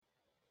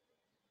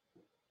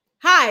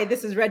Hi,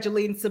 this is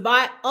Regeline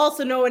Sabat,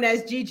 also known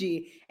as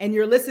Gigi, and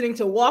you're listening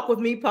to Walk With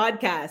Me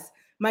podcast.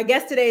 My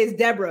guest today is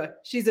Deborah.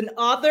 She's an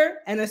author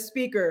and a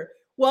speaker.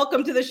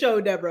 Welcome to the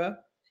show, Deborah.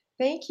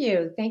 Thank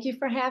you. Thank you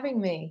for having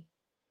me.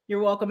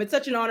 You're welcome. It's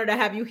such an honor to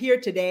have you here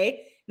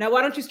today. Now,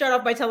 why don't you start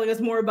off by telling us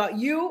more about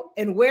you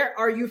and where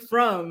are you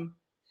from?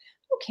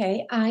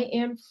 Okay, I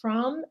am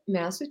from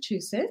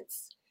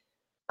Massachusetts.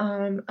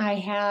 I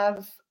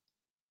have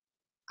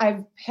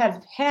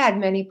had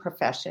many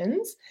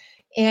professions,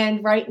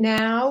 and right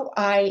now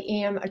I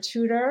am a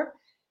tutor,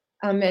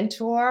 a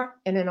mentor,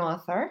 and an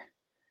author.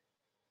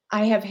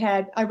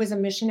 I was a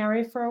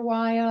missionary for a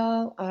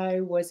while.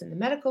 I was in the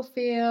medical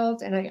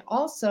field, and I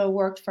also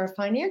worked for a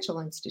financial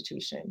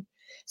institution.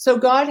 So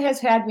God has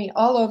had me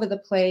all over the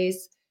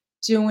place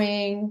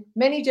doing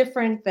many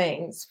different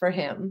things for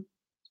Him.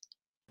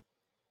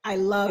 I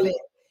love it.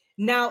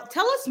 Now,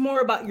 tell us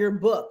more about your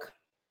book.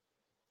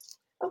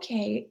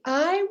 Okay,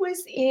 I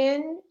was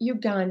in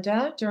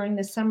Uganda during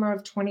the summer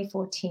of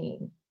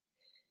 2014.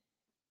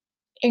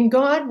 And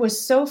God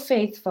was so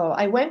faithful.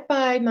 I went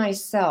by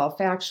myself,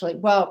 actually.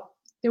 Well,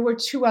 there were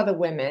two other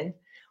women.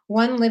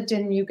 One lived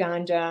in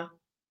Uganda,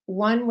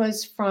 one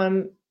was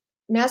from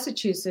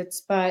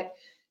Massachusetts, but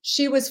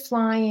she was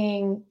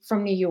flying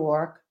from New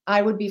York.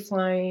 I would be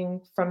flying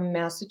from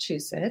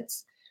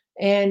Massachusetts,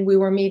 and we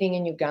were meeting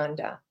in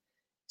Uganda.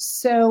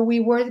 So we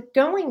were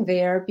going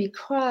there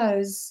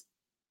because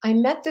I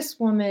met this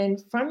woman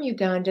from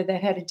Uganda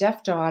that had a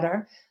deaf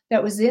daughter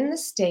that was in the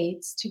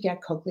States to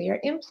get cochlear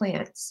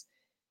implants.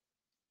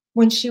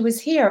 When she was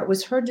here, it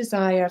was her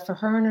desire for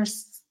her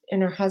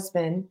and her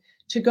husband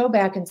to go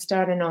back and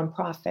start a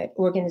nonprofit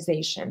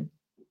organization.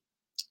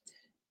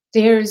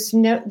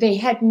 They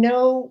had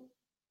no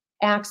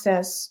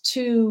access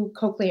to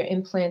cochlear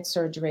implant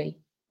surgery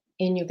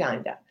in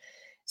Uganda.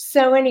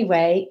 So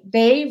anyway,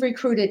 they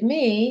recruited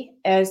me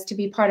as to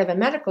be part of a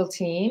medical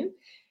team,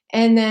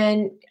 and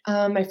then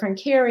my friend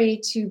Carrie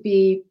to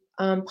be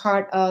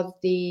part of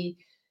the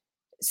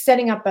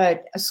setting up a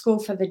school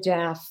for the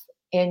deaf,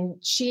 and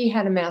she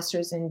had a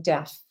master's in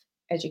deaf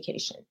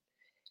education.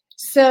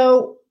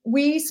 So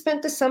we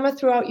spent the summer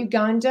throughout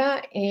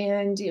Uganda,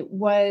 and it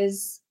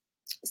was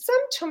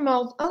some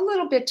tumult, a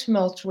little bit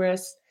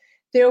tumultuous.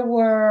 There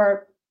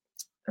were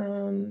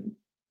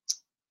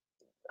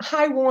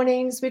high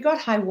warnings. We got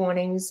high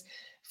warnings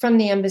from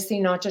the embassy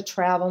not to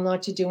travel,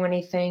 not to do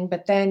anything.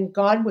 But then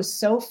God was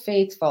so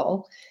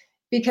faithful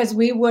because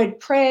we would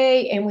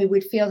pray and we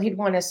would feel He'd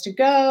want us to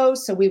go.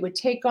 So we would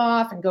take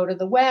off and go to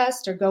the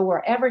West or go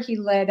wherever He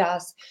led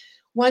us.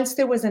 Once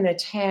there was an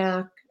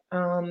attack,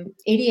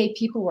 88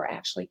 people were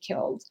actually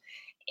killed.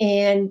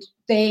 And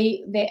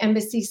the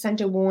embassy sent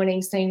a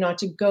warning saying not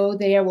to go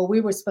there. Well, we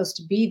were supposed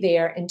to be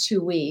there in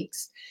 2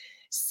 weeks.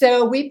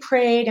 So we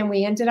prayed and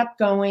we ended up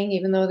going,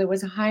 even though there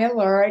was a high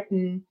alert.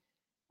 And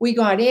we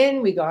got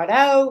in, we got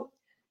out.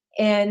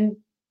 And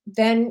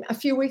then a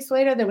few weeks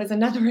later, there was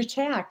another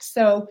attack.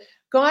 So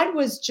God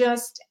was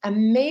just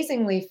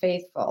amazingly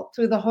faithful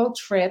through the whole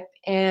trip.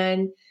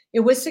 And it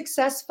was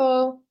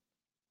successful.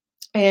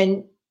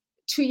 And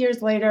 2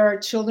 years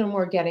later, children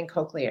were getting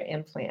cochlear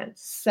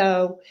implants.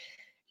 So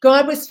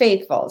God was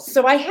faithful.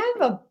 So I have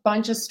a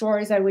bunch of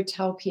stories I would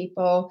tell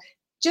people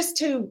just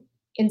to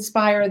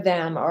inspire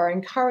them or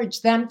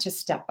encourage them to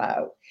step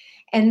out.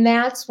 And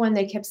that's when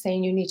they kept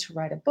saying, you need to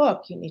write a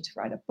book. You need to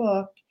write a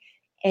book.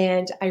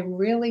 And I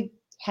really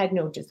had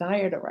no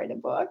desire to write a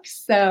book.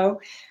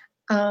 So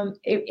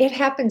it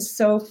happened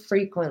so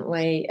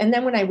frequently. And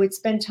then when I would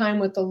spend time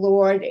with the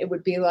Lord, it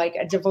would be like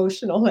a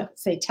devotional,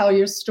 let's say, tell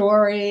your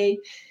story.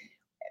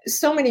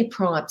 So many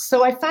prompts.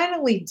 So I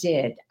finally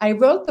did. I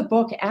wrote the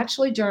book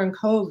actually during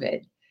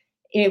COVID.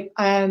 It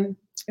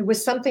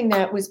was something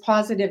that was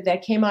positive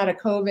that came out of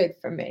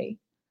COVID for me.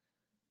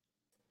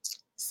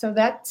 So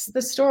that's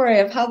the story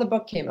of how the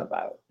book came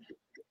about.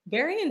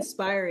 Very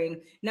inspiring.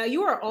 Now,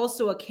 you are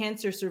also a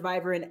cancer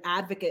survivor and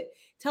advocate.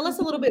 Tell us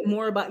a little bit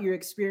more about your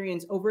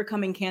experience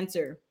overcoming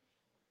cancer.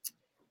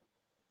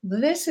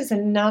 This is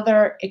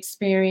another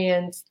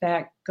experience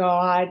that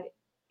God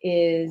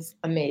is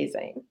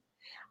amazing.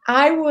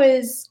 I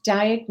was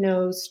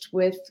diagnosed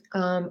with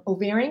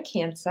ovarian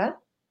cancer,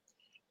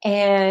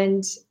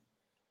 and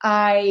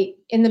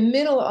in the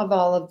middle of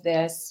all of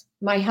this,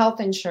 my health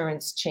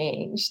insurance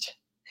changed.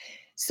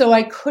 So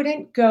I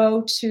couldn't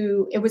go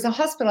to, it was a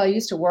hospital I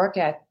used to work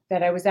at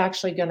that I was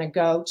actually going to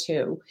go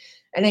to.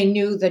 And I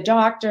knew the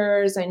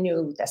doctors, I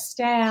knew the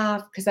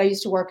staff, because I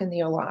used to work in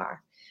the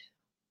OR.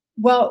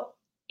 Well,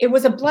 it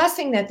was a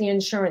blessing that the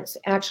insurance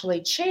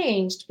actually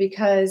changed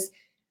because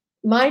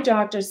my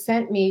doctor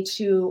sent me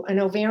to an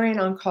ovarian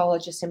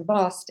oncologist in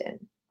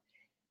Boston.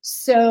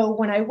 So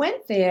when I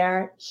went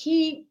there,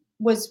 he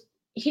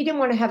didn't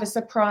want to have a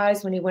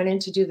surprise when he went in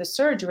to do the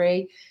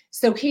surgery.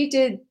 So he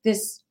did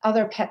this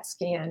other PET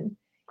scan,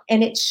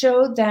 and it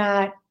showed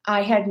that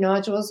I had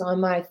nodules on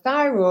my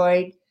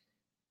thyroid.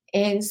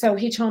 And so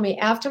he told me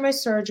after my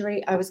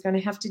surgery, I was going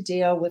to have to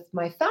deal with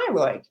my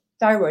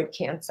thyroid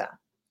cancer.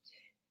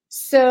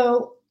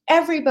 So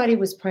everybody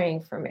was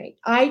praying for me.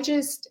 I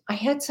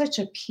had such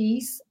a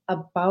peace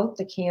about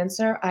the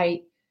cancer.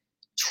 I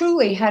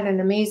truly had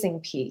an amazing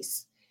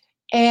peace.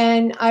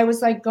 And I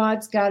was like,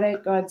 God's got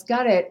it. God's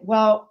got it.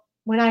 Well,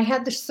 when I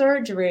had the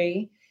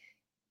surgery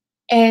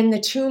and the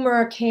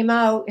tumor came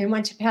out and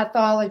went to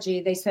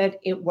pathology, they said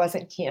it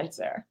wasn't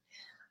cancer.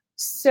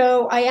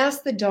 So I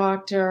asked the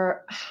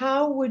doctor,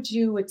 how would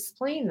you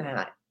explain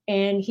that?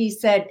 And he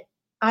said,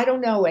 I don't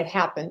know. It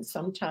happens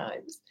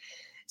sometimes.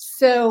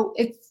 So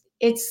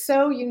it's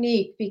so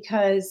unique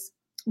because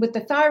with the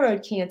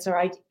thyroid cancer,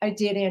 I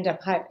did end up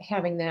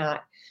having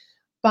that.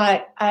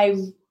 But I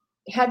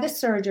had the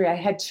surgery. I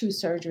had 2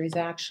 surgeries,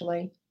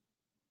 actually.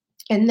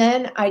 And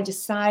then I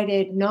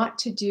decided not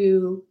to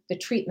do the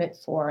treatment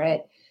for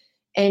it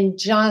and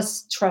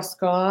just trust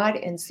God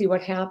and see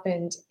what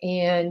happened.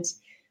 And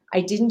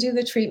I didn't do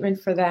the treatment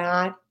for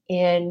that.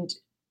 And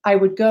I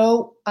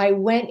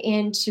went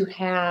in to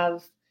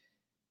have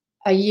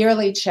a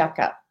yearly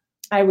checkup.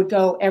 I would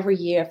go every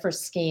year for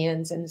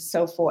scans and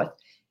so forth.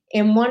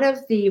 And one of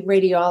the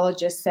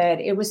radiologists said,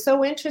 it was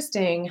so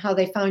interesting how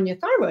they found your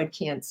thyroid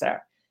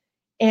cancer.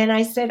 And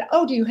I said,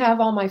 oh, do you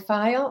have all my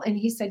file? And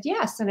he said,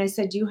 yes. And I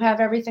said, do you have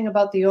everything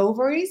about the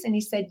ovaries? And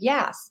he said,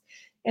 yes.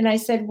 And I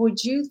said,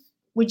 would you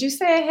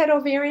say I had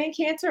ovarian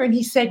cancer? And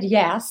he said,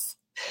 yes.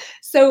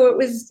 So it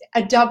was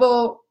a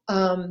double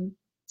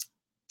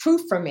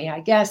proof for me, I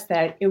guess,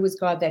 that it was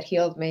God that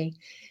healed me.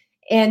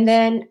 And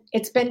then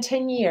it's been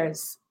 10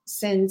 years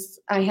since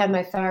I had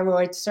my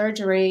thyroid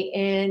surgery,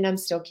 and I'm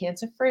still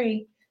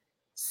cancer-free.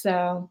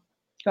 So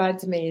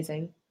God's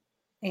amazing.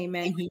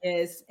 Amen. He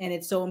is. And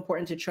it's so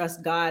important to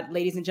trust God.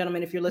 Ladies and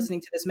gentlemen, if you're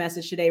listening to this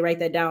message today, write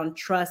that down.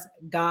 Trust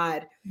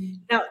God.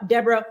 Now,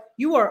 Deborah,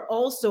 you are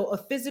also a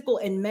physical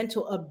and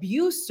mental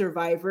abuse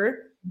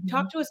survivor.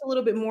 Talk to us a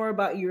little bit more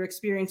about your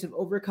experience of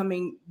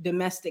overcoming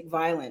domestic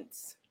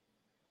violence.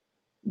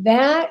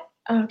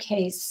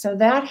 So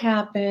that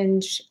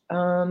happened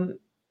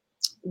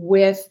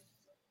with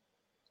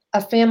a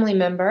family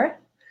member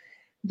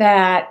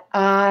that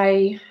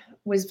I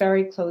was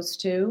very close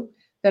to,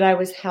 that I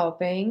was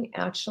helping,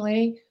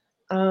 actually.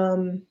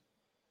 And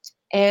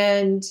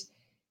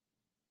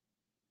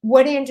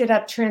what ended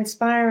up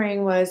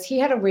transpiring was he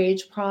had a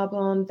rage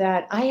problem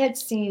that I had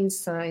seen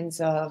signs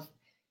of.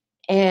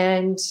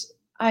 And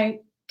I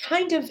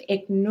kind of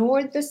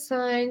ignored the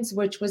signs,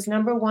 which was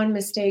number one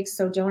mistake.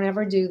 So don't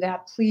ever do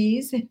that,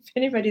 please. If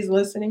anybody's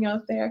listening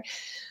out there,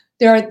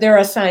 there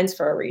are signs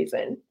for a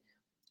reason.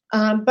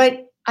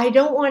 But I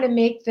don't want to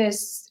make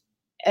this,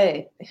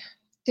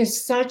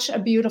 there's such a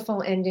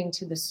beautiful ending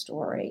to the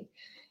story.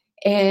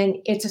 And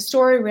it's a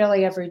story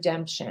really of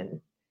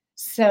redemption.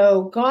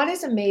 So God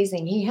is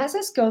amazing. He has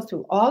us go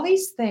through all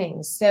these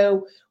things.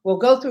 So we'll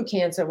go through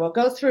cancer, we'll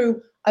go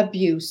through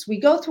abuse, we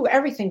go through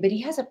everything, but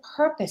he has a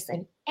purpose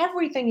in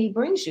everything he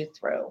brings you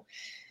through.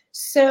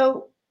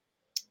 So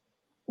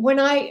when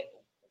my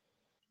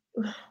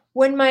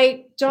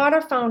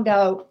daughter found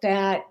out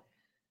that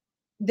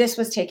this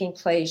was taking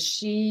place,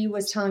 she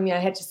was telling me I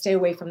had to stay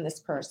away from this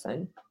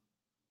person.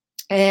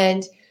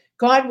 And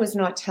God was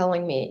not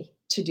telling me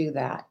to do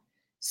that.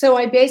 So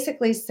I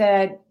basically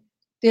said,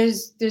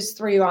 there's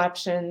 3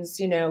 options.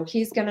 You know,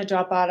 he's going to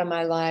drop out of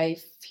my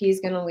life,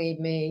 he's going to leave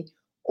me,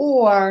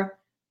 or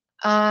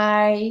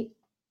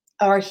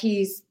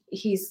he's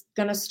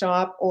going to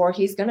stop, or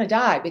he's going to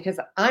die, because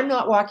I'm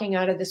not walking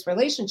out of this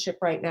relationship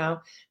right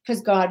now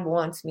because God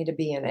wants me to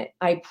be in it.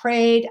 I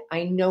prayed.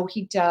 I know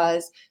he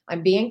does.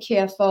 I'm being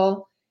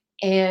careful.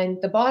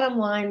 And the bottom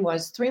line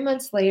was 3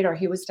 months later,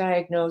 he was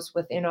diagnosed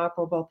with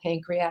inoperable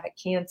pancreatic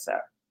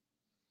cancer.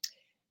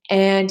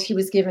 And he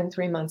was given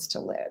 3 months to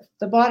live.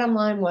 The bottom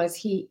line was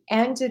he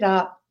ended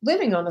up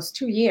living almost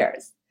 2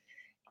 years.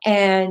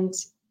 And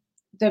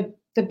the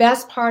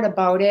best part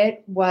about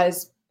it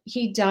was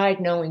he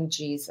died knowing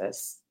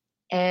Jesus.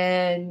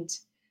 And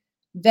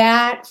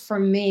that for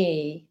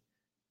me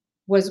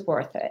was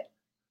worth it.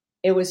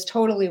 It was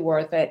totally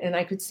worth it. And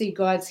I could see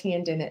God's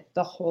hand in it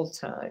the whole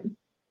time.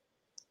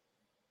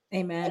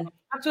 Amen.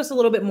 Talk to us a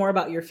little bit more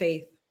about your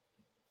faith.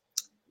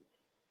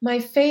 My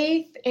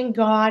faith in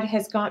God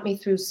has got me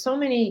through so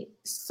many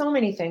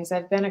things.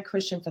 I've been a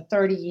Christian for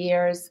 30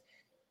 years.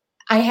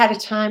 I had a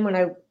time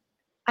when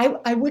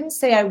I wouldn't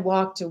say I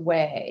walked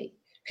away,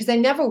 because I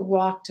never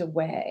walked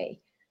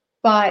away,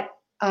 but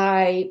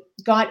I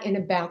got in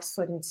a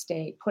backslidden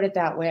state, put it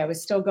that way. I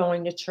was still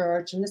going to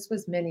church, and this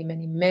was many,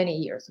 many, many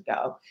years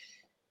ago.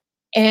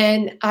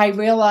 And I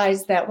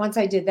realized that once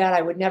I did that,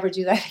 I would never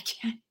do that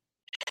again,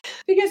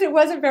 because it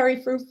wasn't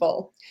very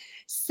fruitful.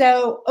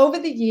 So over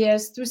the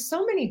years, through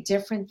so many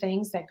different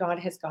things that God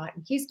has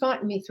gotten, he's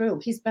gotten me through.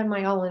 He's been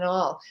my all in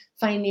all.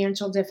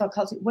 Financial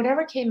difficulty,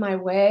 whatever came my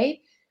way,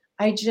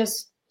 he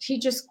just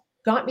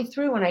got me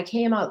through, and I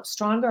came out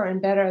stronger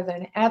and better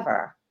than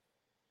ever.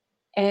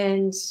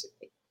 And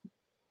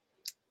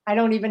I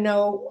don't even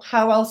know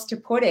how else to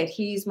put it.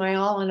 He's my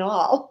all in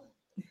all.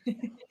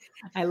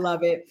 I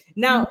love it.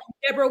 Now,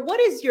 Deborah,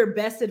 what is your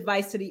best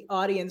advice to the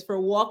audience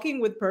for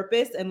walking with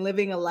purpose and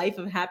living a life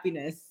of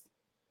happiness?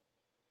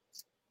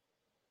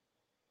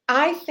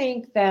 I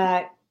think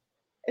that,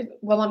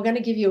 well, I'm going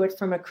to give you it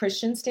from a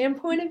Christian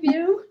standpoint of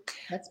view.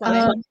 That's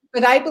fine.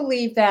 But I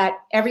believe that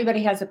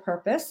everybody has a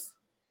purpose.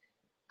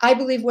 I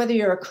believe whether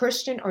you're a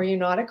Christian or you're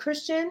not a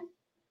Christian,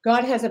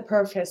 God has a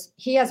purpose.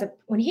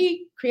 When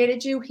he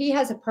created you, he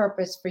has a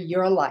purpose for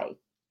your life.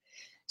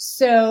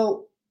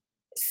 So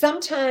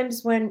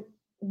sometimes when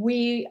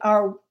we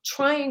are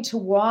trying to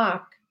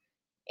walk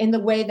in the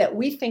way that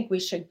we think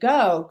we should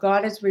go,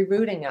 God is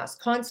rerouting us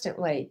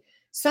constantly.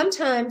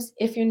 Sometimes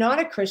if you're not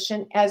a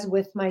Christian, as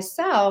with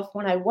myself,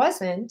 when I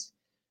wasn't,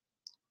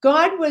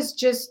 God was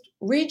just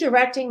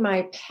redirecting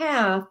my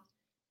path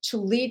to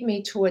lead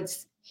me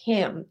towards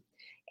him.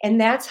 And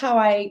that's how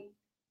I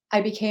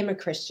became a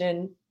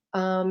Christian.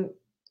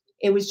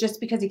 It was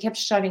just because he kept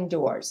shutting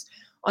doors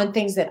on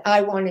things that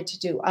I wanted to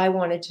do.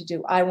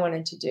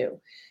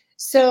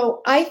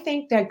 So I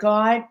think that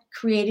God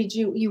created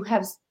you. You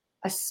have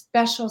a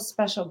special,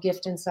 special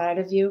gift inside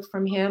of you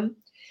from him.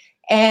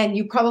 And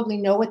you probably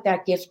know what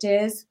that gift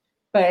is.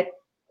 But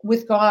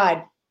with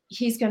God,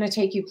 he's going to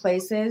take you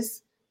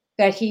places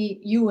that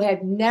you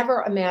had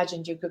never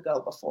imagined you could go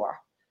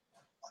before.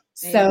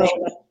 So,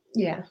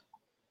 yeah.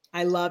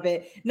 I love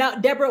it. Now,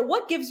 Deborah,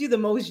 what gives you the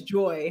most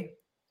joy?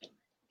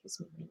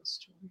 There's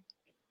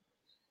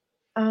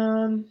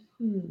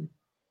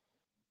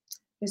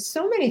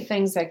so many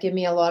things that give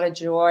me a lot of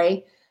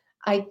joy.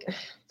 I think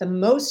the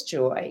most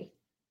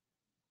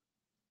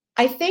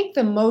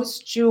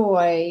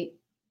joy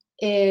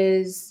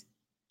is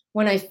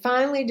when I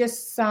finally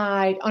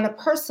decide on a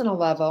personal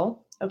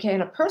level,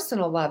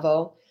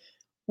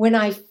 when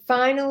I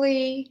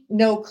finally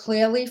know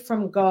clearly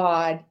from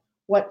God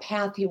what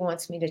path he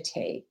wants me to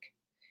take.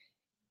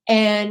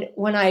 And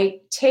when I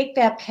take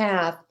that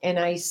path and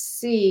I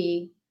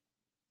see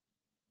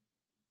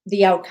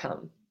the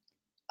outcome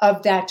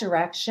of that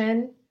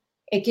direction,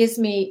 it gives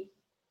me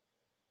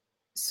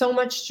so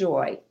much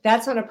joy.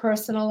 That's on a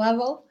personal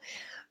level.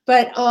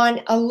 But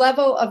on a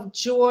level of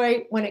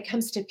joy when it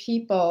comes to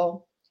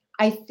people,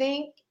 I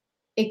think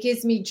it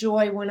gives me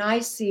joy when I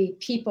see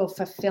people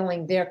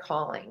fulfilling their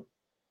calling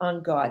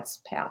on God's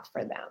path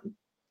for them.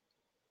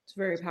 It's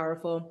very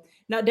powerful.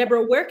 Now,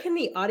 Deborah, where can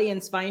the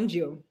audience find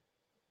you?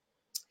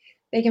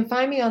 They can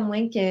find me on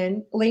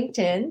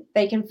LinkedIn.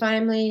 They can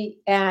find me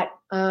at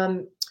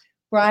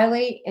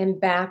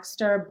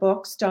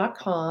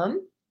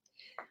RileyandBaxterBooks.com.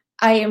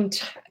 I am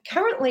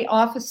currently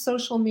off of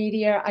social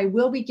media. I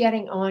will be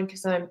getting on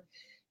because I'm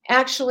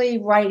actually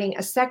writing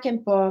a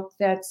second book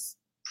that's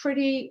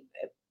pretty,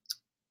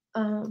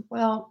 it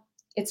won't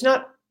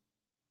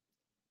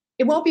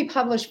be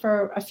published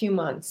for a few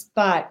months,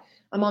 but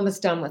I'm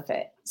almost done with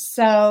it.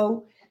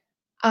 So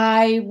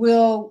I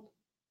will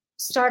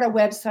start a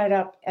website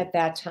up at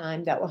that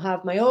time that will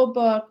have my old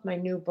book, my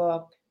new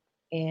book,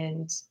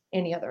 and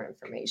any other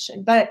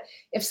information. But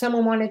if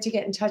someone wanted to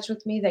get in touch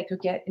with me, they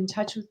could get in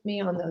touch with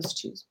me on those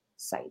two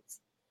sites.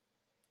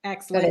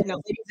 Excellent.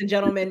 Now, ladies and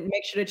gentlemen,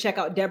 make sure to check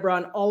out Deborah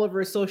on all of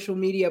her social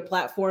media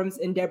platforms.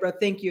 And Deborah,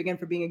 thank you again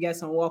for being a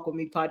guest on Walk With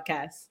Me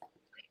podcast.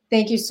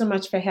 Thank you so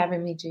much for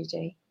having me,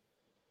 Gigi.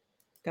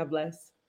 God bless.